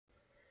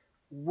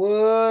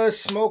Was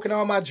smoking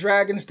all my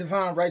dragons,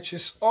 divine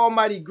righteous,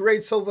 almighty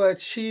greats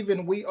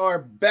overachieving. We are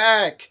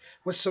back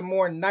with some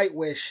more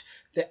Nightwish,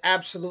 the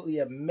absolutely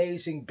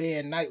amazing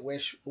band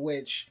Nightwish.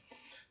 Which,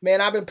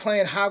 man, I've been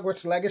playing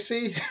Hogwarts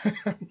Legacy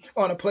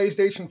on a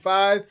PlayStation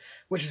 5,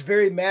 which is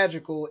very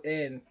magical,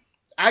 and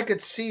I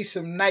could see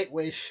some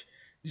Nightwish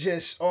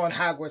just on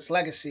Hogwarts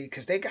Legacy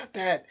because they got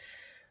that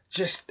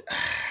just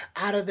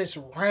out of this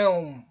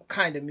realm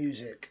kind of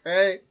music,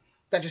 right?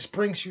 That just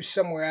brings you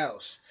somewhere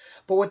else.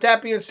 But with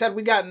that being said,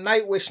 we got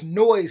Nightwish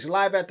Noise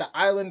live at the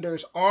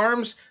Islanders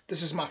Arms.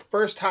 This is my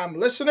first time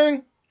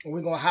listening, and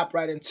we're going to hop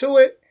right into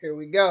it. Here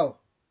we go.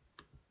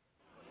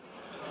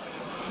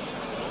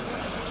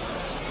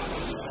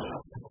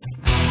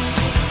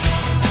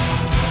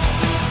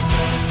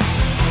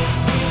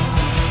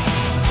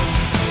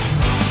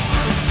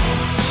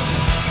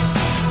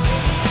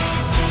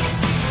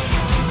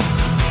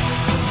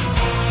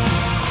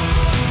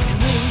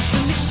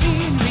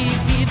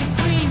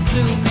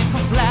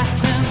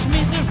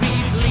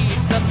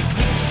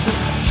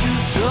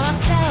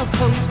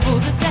 Post for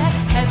the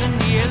death, heaven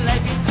near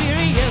life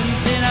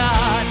experience in a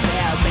hard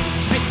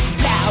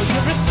matrix.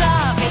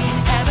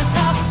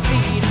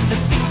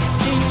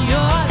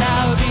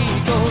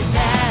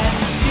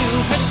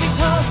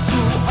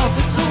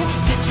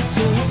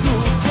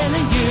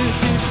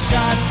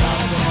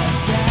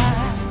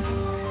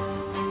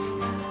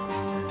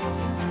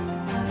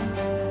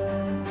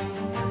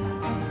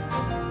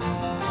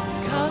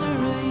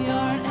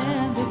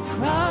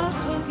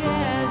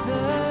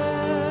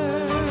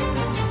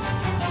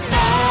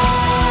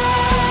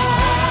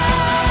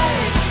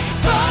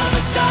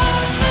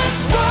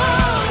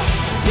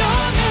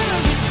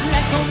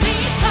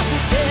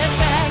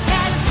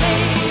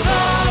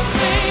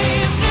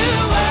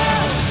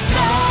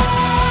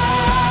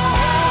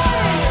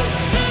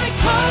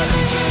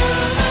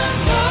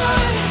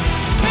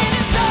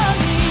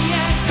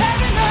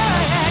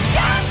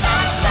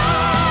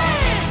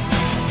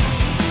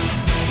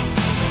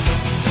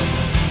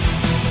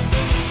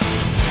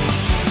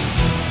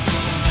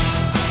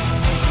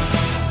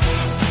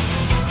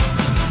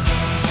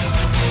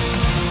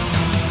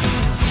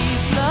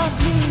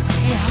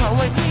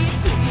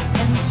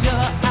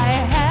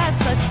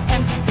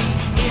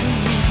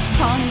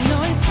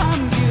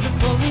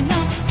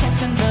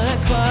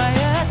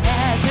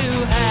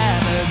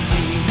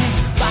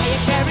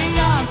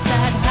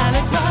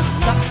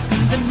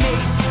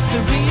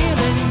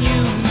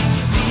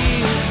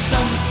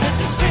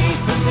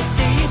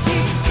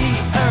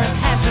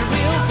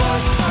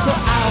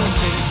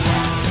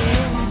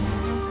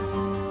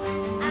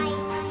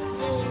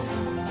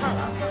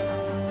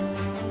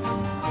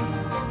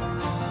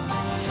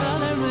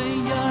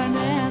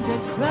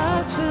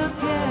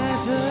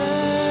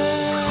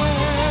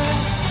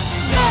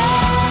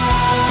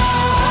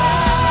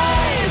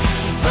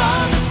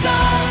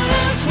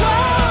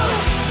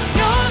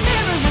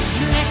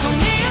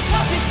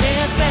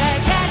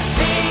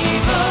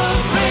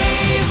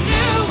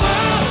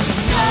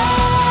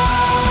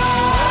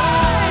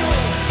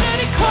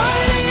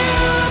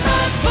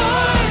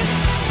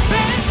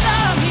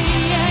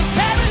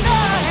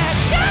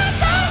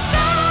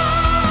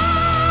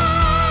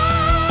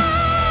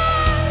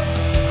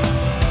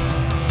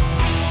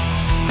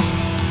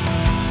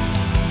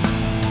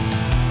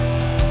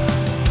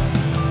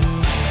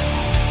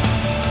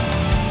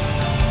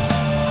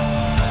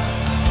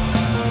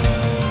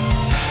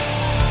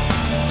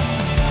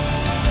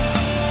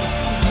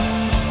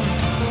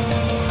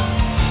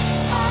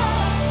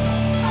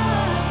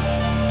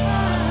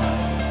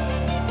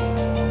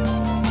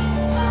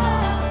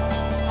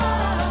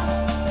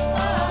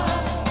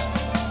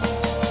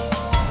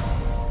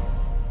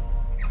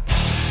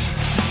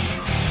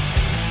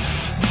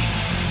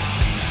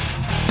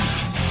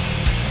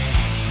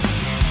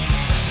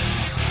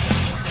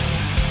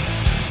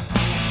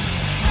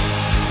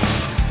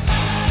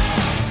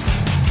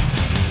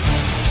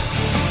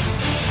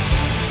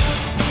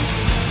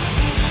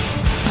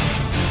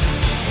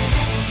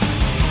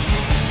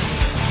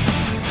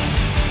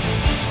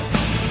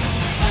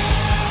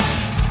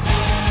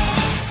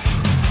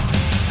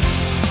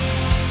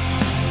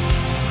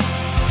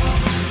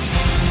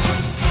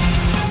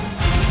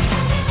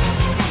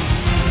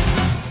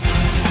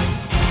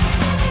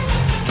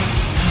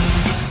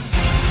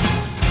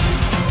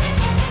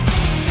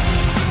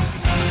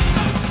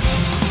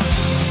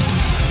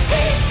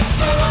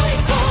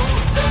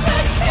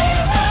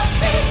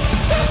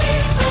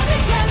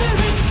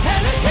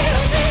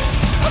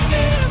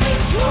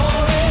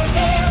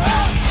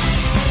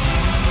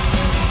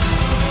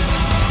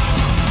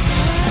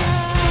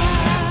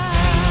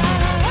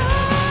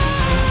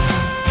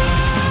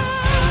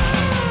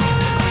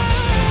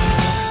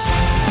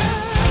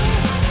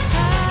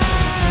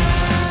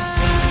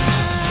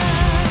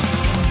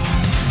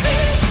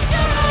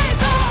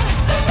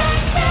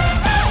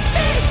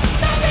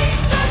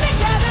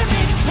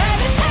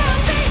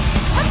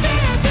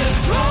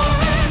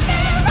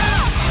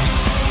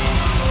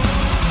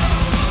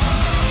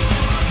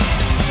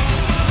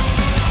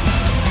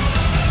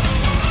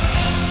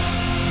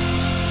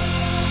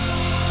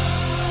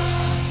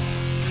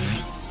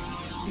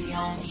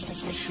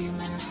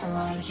 human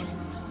horizon,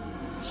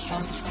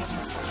 something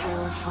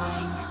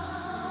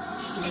terrifying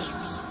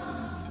sleeps.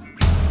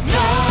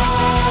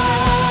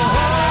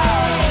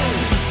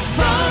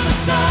 From the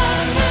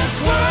sunless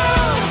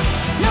world,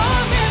 your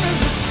mirror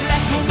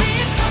reflects when we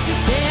come to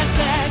stand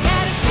back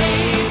at a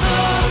save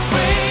a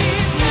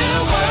brave new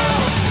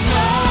world.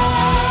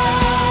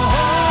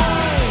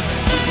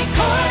 To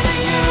decoy the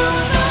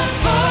human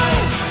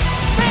voice,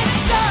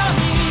 raining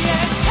zombie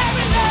and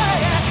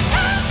paranoia of the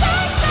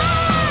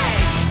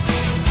night.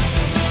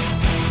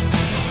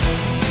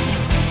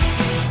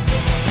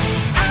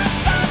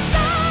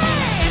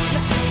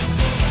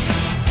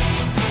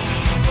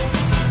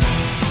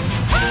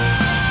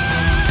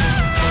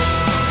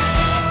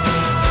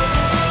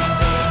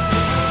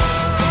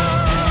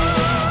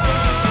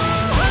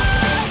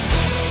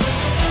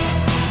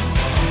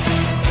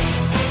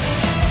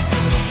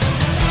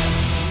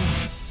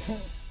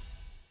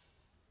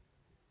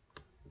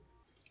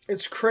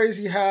 It's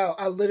crazy how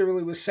I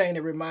literally was saying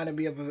it reminded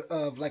me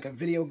of like a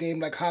video game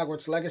like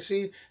Hogwarts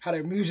Legacy. How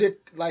their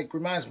music like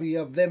reminds me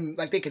of them,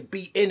 like they could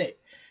be in it.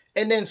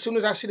 And then as soon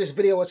as I see this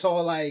video, it's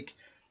all like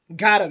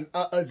got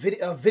a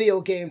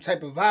video game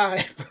type of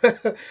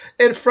vibe.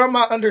 And from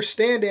my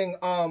understanding,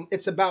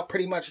 it's about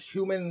pretty much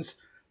humans'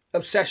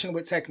 obsession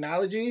with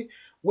technology.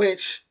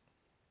 Which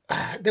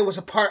there was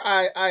a part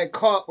I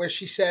caught where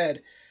she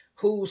said,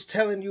 "Who's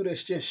telling you to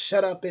just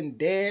shut up and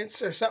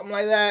dance?" or something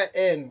like that,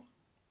 and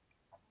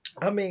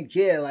I mean,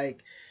 yeah,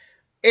 like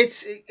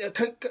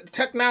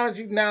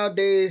technology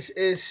nowadays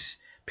is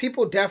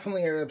people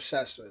definitely are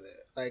obsessed with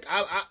it. Like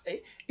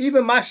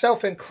even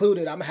myself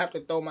included, I'm gonna have to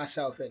throw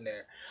myself in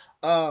there.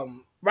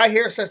 Right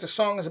here it says the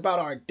song is about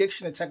our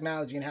addiction to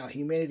technology and how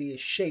humanity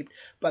is shaped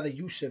by the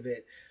use of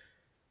it.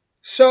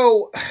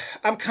 So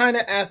I'm kind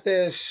of at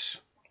this.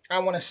 I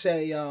want to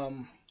say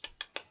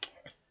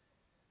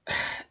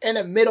in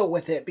the middle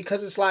with it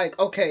because it's like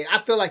okay, I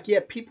feel like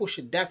yeah, people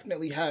should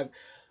definitely have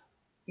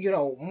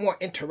more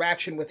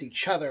interaction with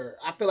each other.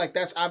 I feel like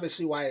that's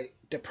obviously why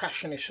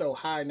depression is so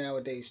high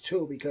nowadays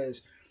too,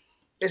 because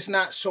it's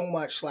not so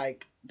much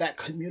like that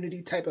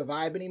community type of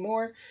vibe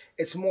anymore.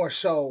 It's more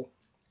so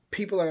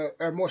people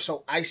are more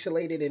so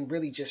isolated and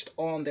really just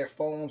on their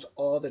phones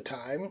all the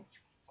time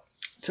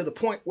to the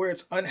point where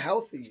it's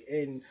unhealthy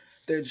and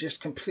they're just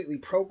completely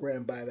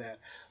programmed by that.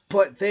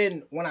 But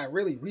then when I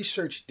really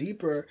research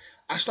deeper,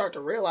 I start to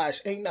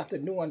realize ain't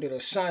nothing new under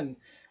the sun.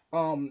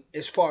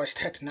 As far as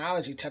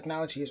technology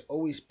has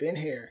always been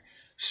here.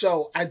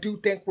 So I do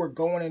think we're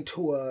going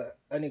into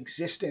an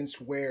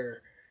existence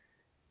where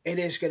it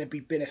is going to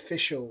be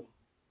beneficial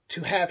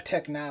to have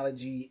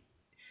technology,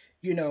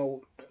 you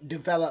know,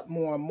 develop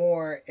more and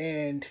more,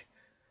 and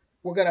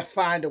we're going to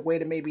find a way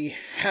to maybe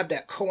have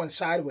that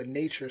coincide with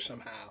nature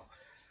somehow.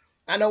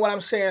 I know what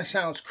I'm saying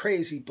sounds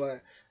crazy,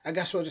 but I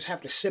guess we'll just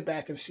have to sit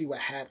back and see what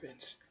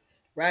happens,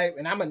 right?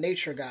 And I'm a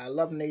nature guy. I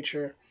love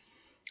nature.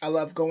 I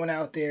love going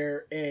out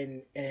there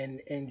and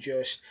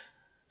just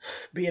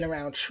being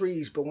around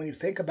trees. But when you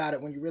think about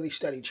it, when you really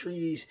study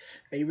trees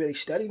and you really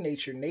study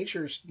nature,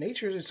 nature's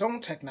its own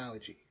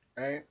technology,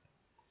 right?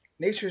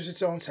 Nature's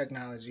its own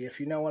technology. If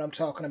you know what I'm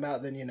talking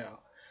about, then you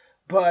know.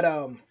 But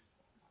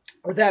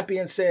with that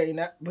being said,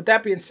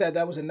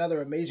 that was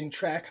another amazing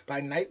track by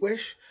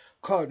Nightwish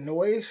called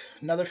Noise.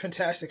 Another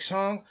fantastic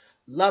song.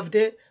 Loved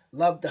it.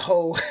 Loved the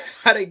whole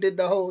how they did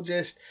the whole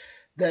just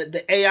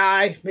the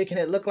AI making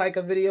it look like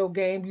a video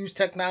game, use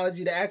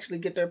technology to actually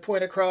get their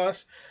point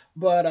across.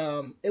 But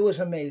it was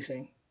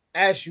amazing.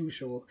 As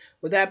usual.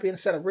 With that being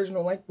said,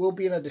 original link will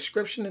be in the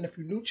description. And if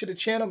you're new to the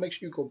channel, make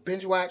sure you go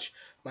binge watch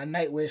my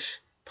Nightwish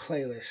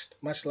playlist.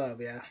 Much love,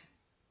 yeah.